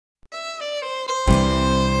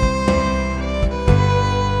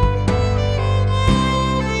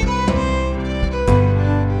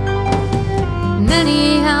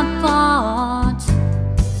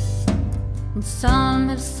and some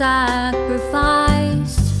have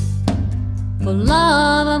sacrificed for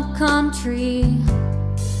love of country,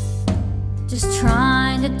 just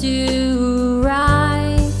trying to do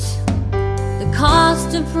right. The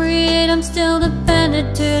cost of freedom still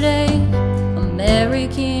defended today,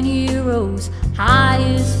 American heroes,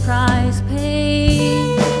 highest price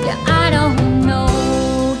paid. Yeah, I don't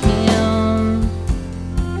know him,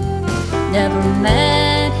 never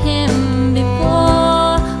met him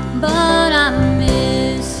before, but I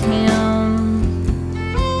miss him.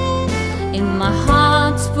 In my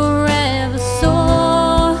heart's forever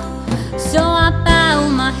sore, so I bow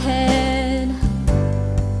my head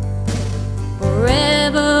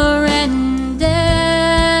forever and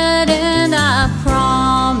dead, and I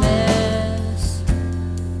promise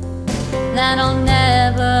that I'll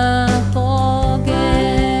never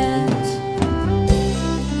forget.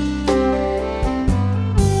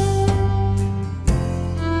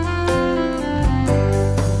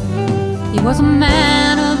 He was a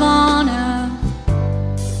man of honor,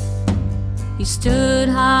 he stood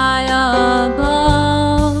high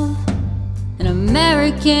above, an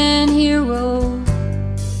American hero,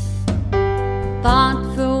 fought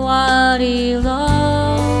for what he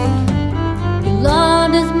loved. He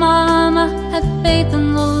loved his mama, had faith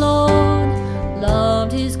in the Lord,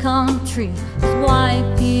 loved his country, his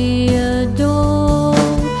wife he adored.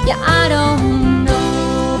 Yeah, I don't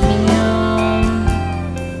know him,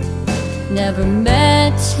 never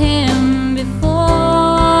met him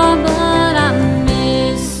before, but I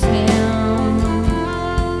miss him.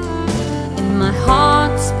 In my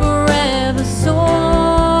heart's forever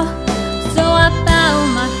sore, so I bow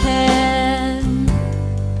my head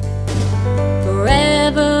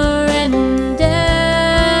forever and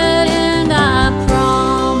dead, and I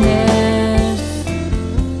promise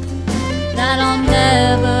that I'll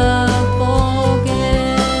never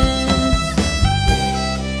forget.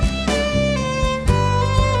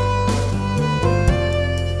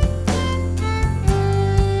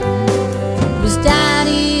 It was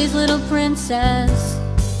Daddy's little princess,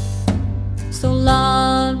 so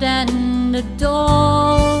loved and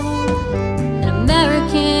adored, an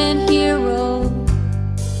American hero.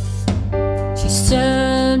 She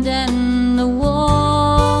served in the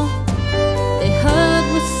war. They hurt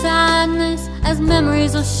with sadness as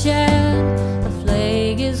memories are shared. The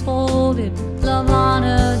flag is folded, love,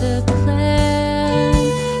 honor declared.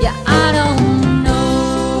 Yeah, I don't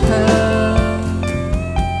know her,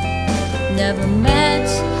 never met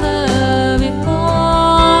her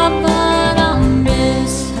before, but I'll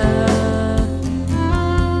miss her.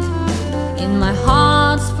 In my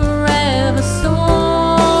heart's forever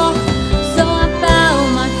sore, so I bow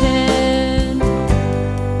my head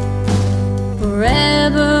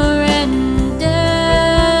forever and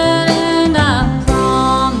dead, and I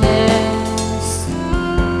promise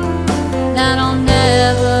that I'll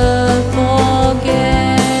never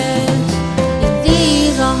forget. If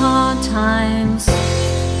these are hard times,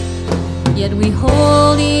 yet we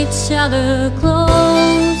hold each other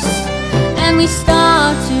close, and we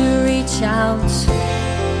start to reach out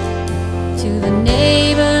to the neighbors